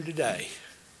called you today,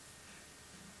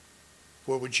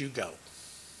 where would you go?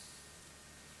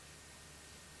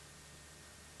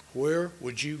 Where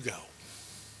would you go?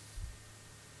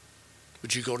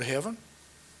 Would you go to heaven?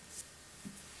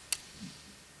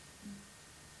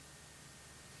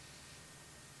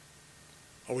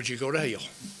 Or would you go to hell?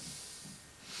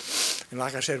 And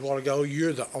like I said a while ago,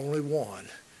 you're the only one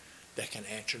that can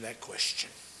answer that question.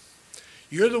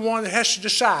 You're the one that has to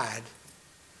decide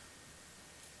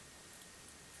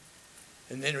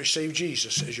and then receive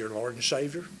Jesus as your Lord and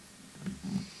Savior,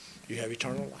 you have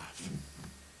eternal life.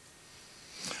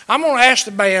 I'm going to ask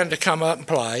the band to come up and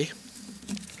play.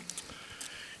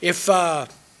 If you're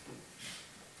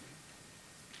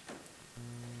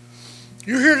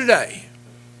here today,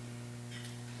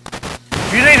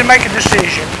 if you need to make a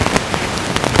decision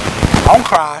on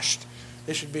Christ,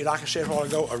 this would be, like I said a while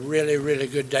ago, a really, really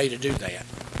good day to do that.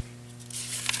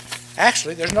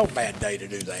 Actually, there's no bad day to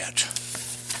do that.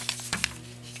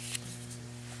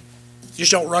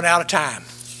 Just don't run out of time.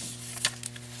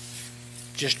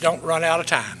 Just don't run out of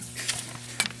time.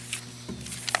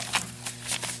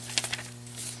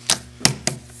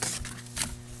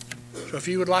 So if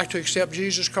you would like to accept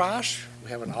Jesus Christ,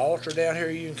 we have an altar down here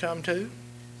you can come to.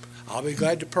 I'll be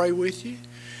glad to pray with you.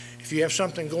 If you have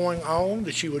something going on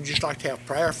that you would just like to have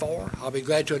prayer for, I'll be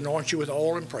glad to anoint you with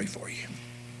oil and pray for you.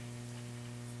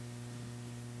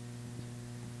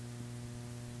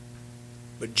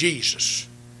 But Jesus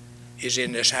is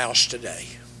in this house today.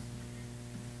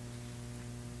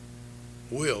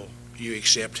 Will you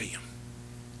accept him?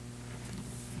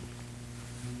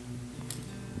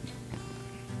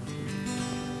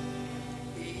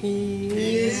 He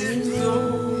is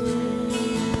Lord.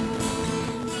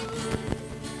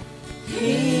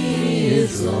 He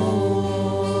is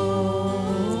Lord.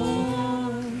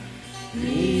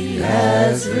 He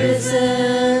has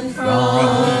risen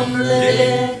from the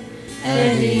dead,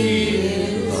 and he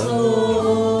is Lord.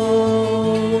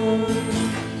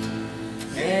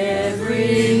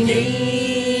 Every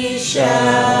knee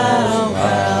shall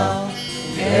bow,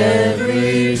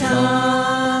 every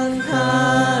tongue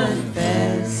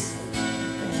confess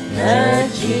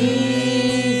that Jesus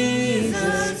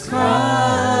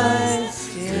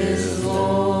Christ is Lord.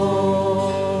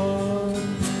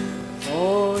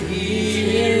 Oh,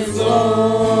 he is Lord.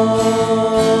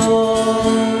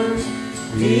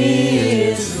 He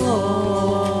is Lord.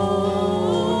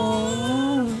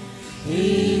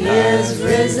 He has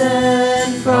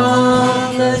risen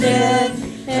from the dead,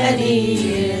 and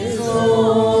he is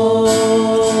Lord.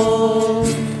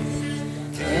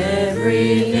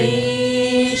 Every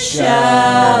knee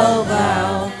shall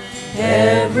bow,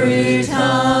 every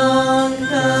tongue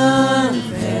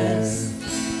confess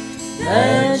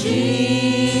that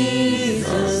Jesus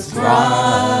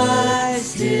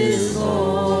Christ is Lord.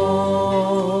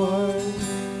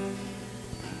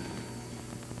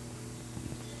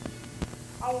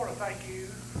 I want to thank you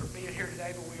for being here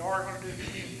today, but we are going to do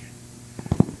communion.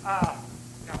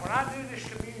 Now, when I do this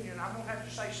communion, I'm going to have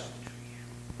to say something to you.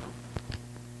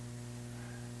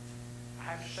 I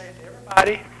have to say it to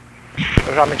everybody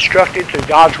because I'm instructed through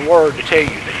God's Word to tell you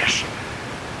this.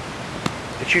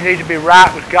 That you need to be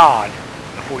right with God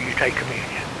before you take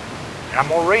communion. And I'm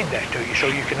going to read that to you so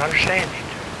you can understand it.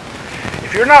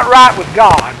 If you're not right with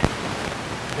God,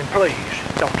 then please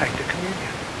don't take the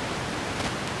communion.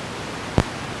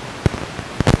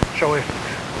 So if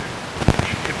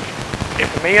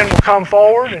the men will come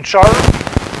forward and serve,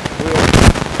 we'll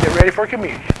get ready for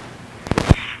communion.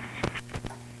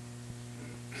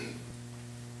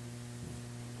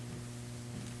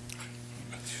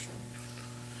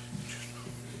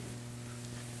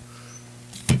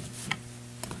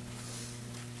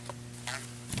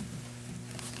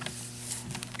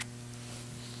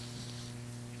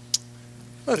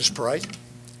 Let us pray.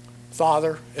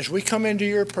 Father, as we come into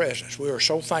your presence, we are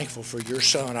so thankful for your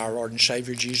Son, our Lord and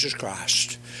Savior, Jesus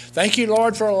Christ. Thank you,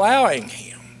 Lord, for allowing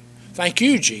him. Thank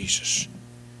you, Jesus,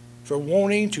 for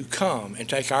wanting to come and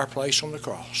take our place on the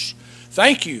cross.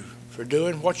 Thank you for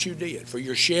doing what you did, for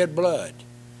your shed blood,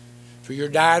 for your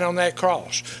dying on that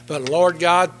cross. But, Lord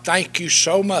God, thank you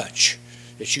so much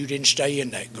that you didn't stay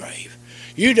in that grave.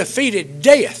 You defeated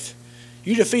death.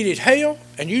 You defeated hell,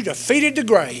 and you defeated the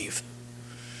grave.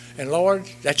 And Lord,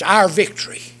 that's our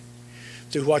victory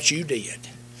through what you did.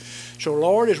 So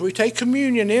Lord, as we take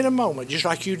communion in a moment, just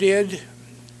like you did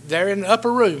there in the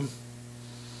upper room,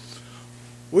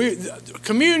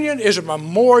 communion is a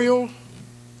memorial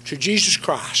to Jesus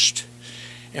Christ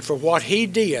and for what he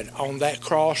did on that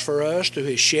cross for us through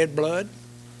his shed blood,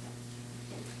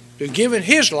 through giving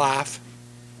his life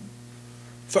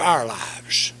for our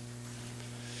lives.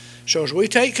 So as we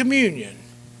take communion,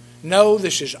 know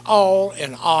this is all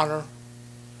in honor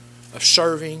of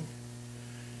serving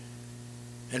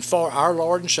and for our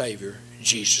Lord and Savior,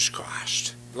 Jesus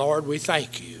Christ. Lord, we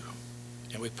thank you,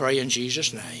 and we pray in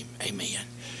Jesus' name. Amen.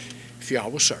 If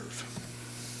y'all will serve.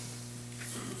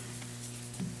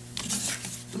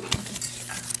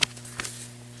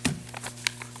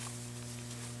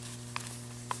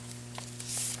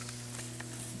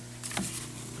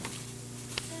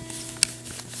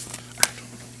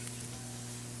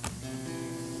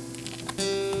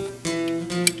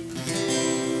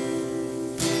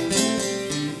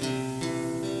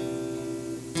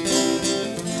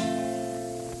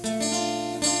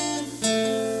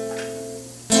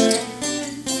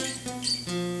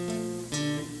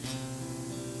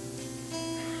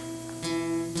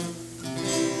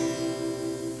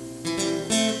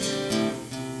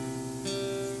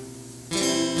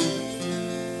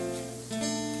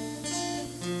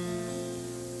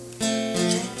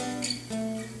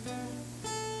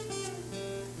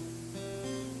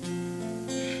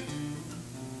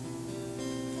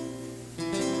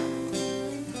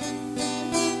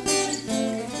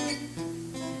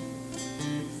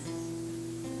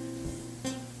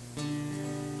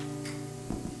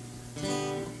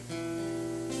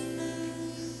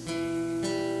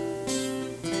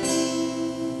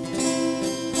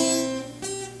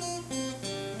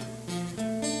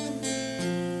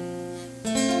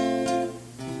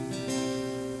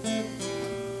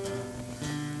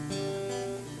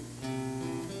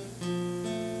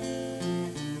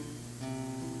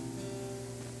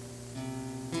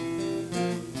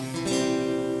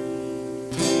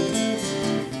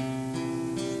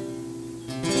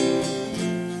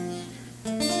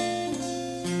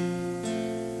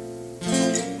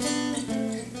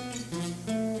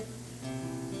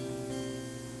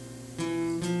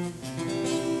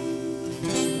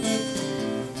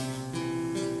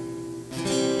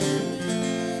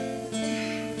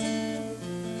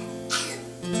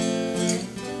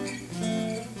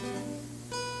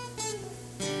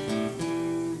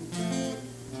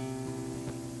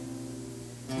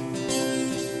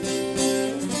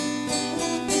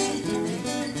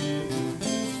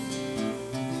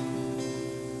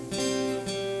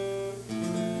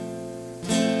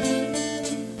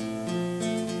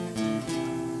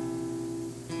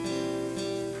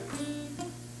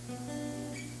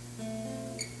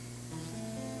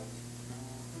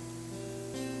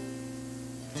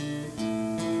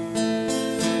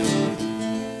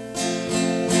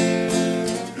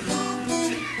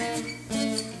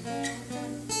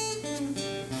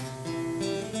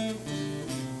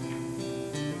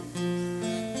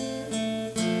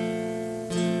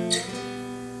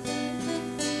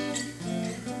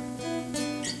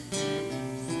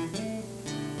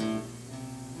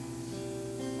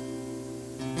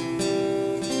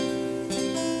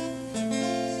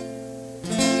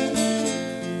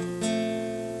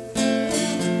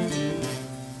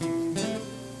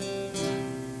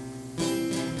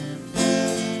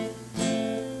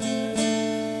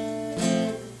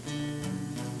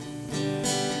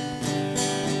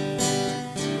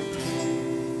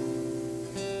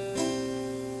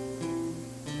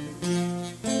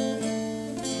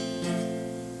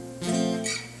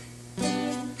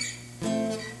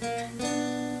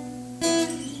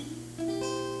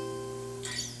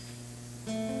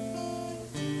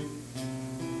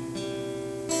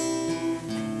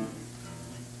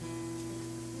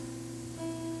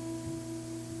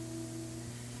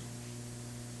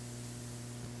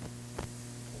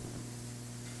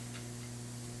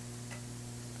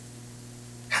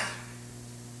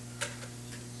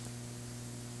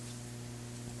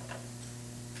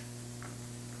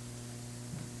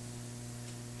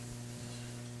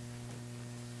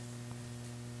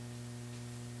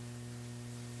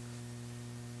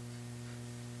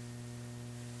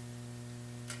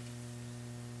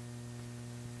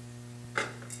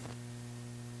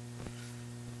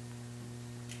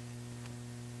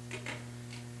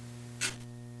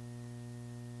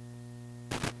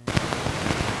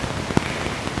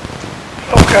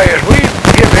 Okay, as we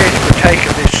get ready to partake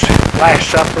of this Last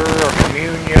Supper or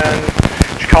communion,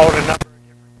 it's called a number of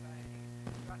different things.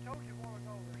 But I told you a while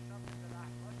ago there's something that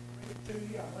I must read to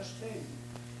you, I must tell you,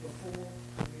 before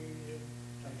communion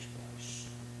takes place.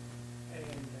 And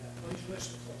please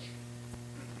listen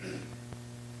closely.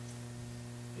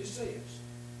 It says,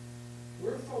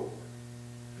 "Wherefore,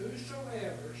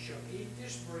 whosoever shall eat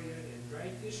this bread and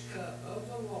drink this cup of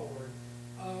the Lord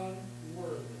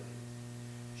unworthily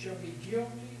shall be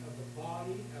guilty of the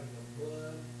body and the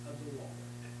blood of the Lord."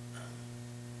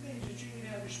 It means that you can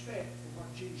have respect for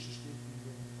what Jesus did for you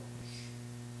on the cross.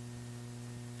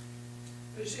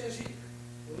 But it says here,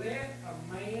 "Let a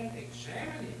man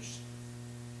examine himself,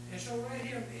 and so let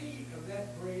him eat of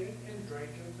that bread and drink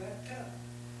of that cup."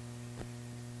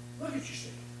 Look at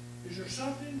yourself. Is there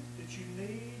something that you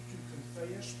need to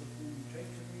confess before you take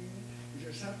communion? Is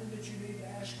there something that you need to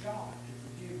ask God to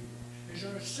forgive you? Is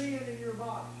there a sin in your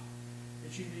body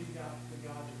that you need God to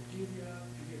forgive you of,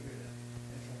 to get rid of?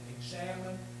 That's right.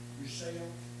 Examine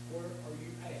yourself. Where are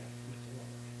you at with the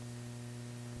Lord?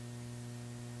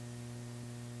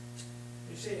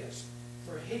 It says,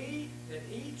 "For he that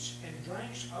eats and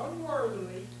drinks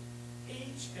unworthily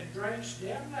eats and drinks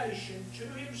damnation to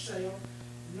himself,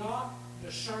 not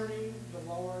discerning the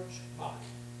Lord's body."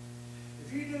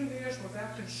 If you do this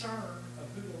without concern of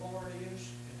who the Lord is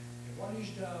and what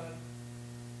He's done,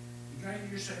 you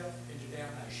drink yourself into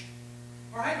damnation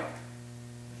or hell.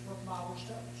 That's what the Bible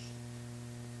tells us.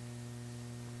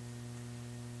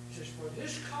 It says, "For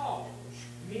this cause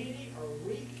many are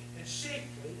weak and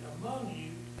sickly among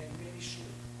you, and many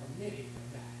sleep," or many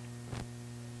have died.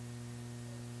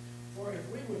 "For if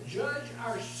we would judge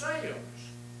ourselves,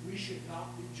 we should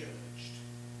not be judged."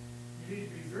 You need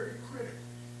to be very critical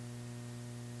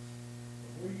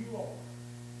of where you are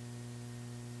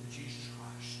with Jesus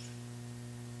Christ.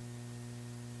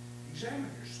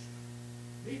 Examine yourself.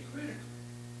 Be critical.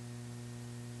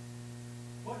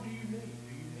 What do you need?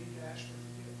 Do you need to ask for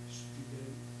forgiveness? If you do,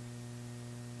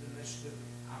 then let's do it.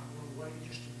 I'm going to wait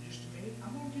just a minute.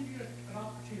 I'm going to give you an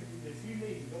opportunity that if you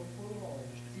need to go before the Lord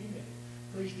just a few minutes,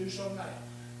 please do so now.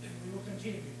 Then we will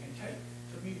continue and take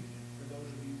communion for those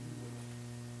of you who will.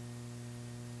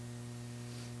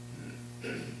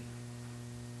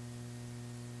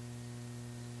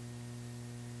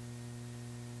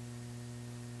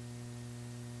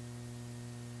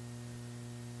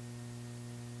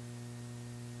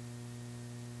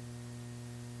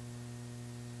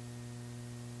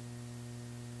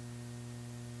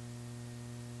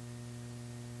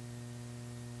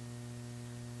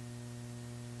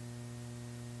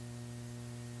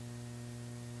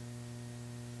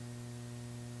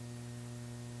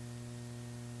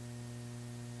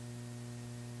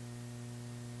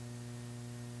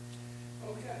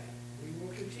 Okay, we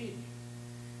will continue.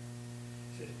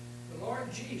 So, the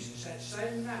Lord Jesus, that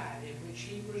same night in which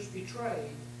He was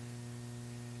betrayed,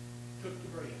 took the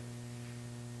bread.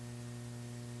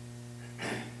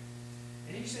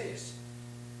 And He says,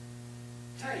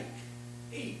 "Take,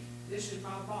 eat, this is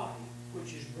my body,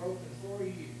 which is broken for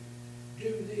you.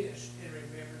 Do this in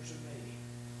remembrance of me."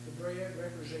 The bread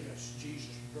represents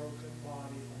Jesus' broken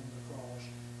body on the cross.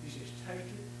 He says, "Take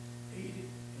it, eat it,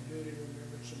 and do it in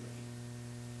remembrance of me."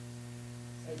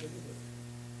 Take it and do it.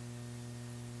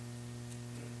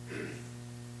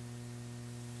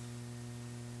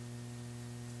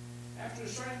 After the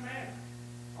same manner,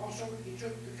 also He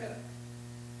took the cup.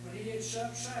 When He did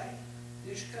sup, saying,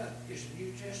 "This cup is the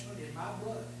New Testament in my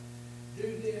blood.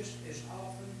 Do this as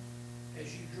often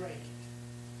as you drink it,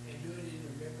 and do it in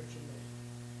remembrance of me."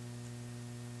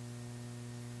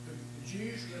 The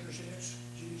juice represents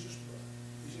Jesus' blood.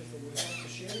 He says, "For without the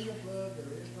shedding of blood,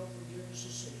 there is no forgiveness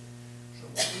of sin." So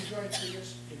when we drink this,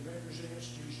 it represents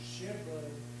Jesus' shed blood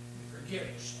and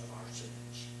forgiveness of our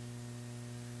sins.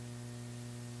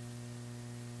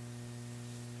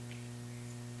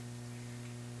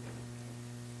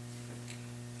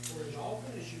 "For as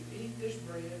often as you eat this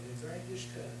bread and drink this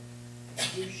cup,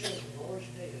 you show the Lord's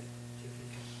death till He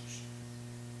comes."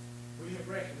 We have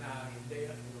recognized the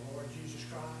death of the Lord Jesus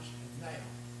Christ, and now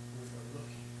we're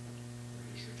looking for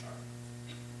His return.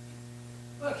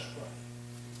 Let us pray.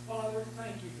 Father,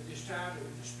 thank you for this time that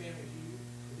we can spend with you,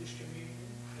 for this communion.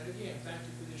 And again, thank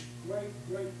you for this great,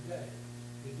 great day,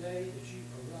 the day that you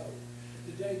arose,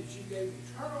 the day that you gave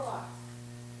eternal life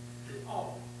to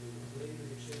all who will believe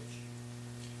and accept you.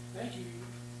 Thank you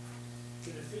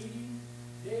for defeating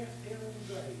death, hell, and the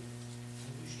grave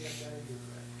when you stepped out of your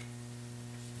grave.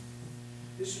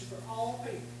 This is for all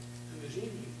people who is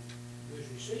in you, who has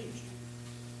received you.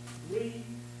 We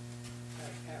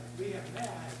have now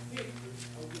had victory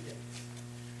over death.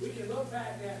 We can look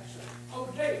back now and say, oh,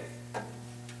 death,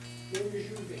 where is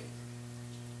your victory?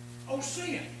 Oh,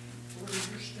 sin, where is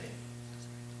your sting?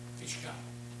 It's gone.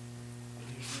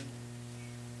 It is removed.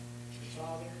 And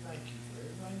Father, thank you for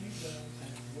everything you've done.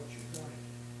 Thank you for what you're going to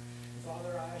do. And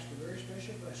Father, I ask a very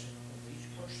special blessing upon each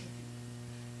person here,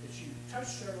 that you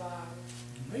touch their lives,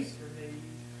 meet their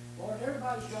needs. Lord,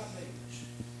 everybody's got needs.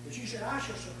 But you said, I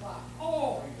shall supply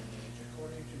all your needs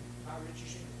according to my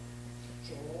riches and glory.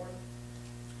 So, Lord,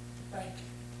 thank you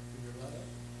for your love,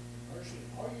 your mercy, and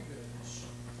all your goodness.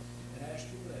 And ask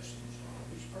your blessings on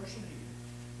each person here.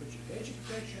 Put your hedge of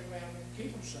protection around them.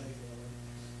 Keep them safe, Lord.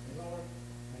 And Lord,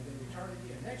 may they return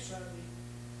again next Sunday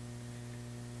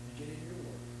and get in your word.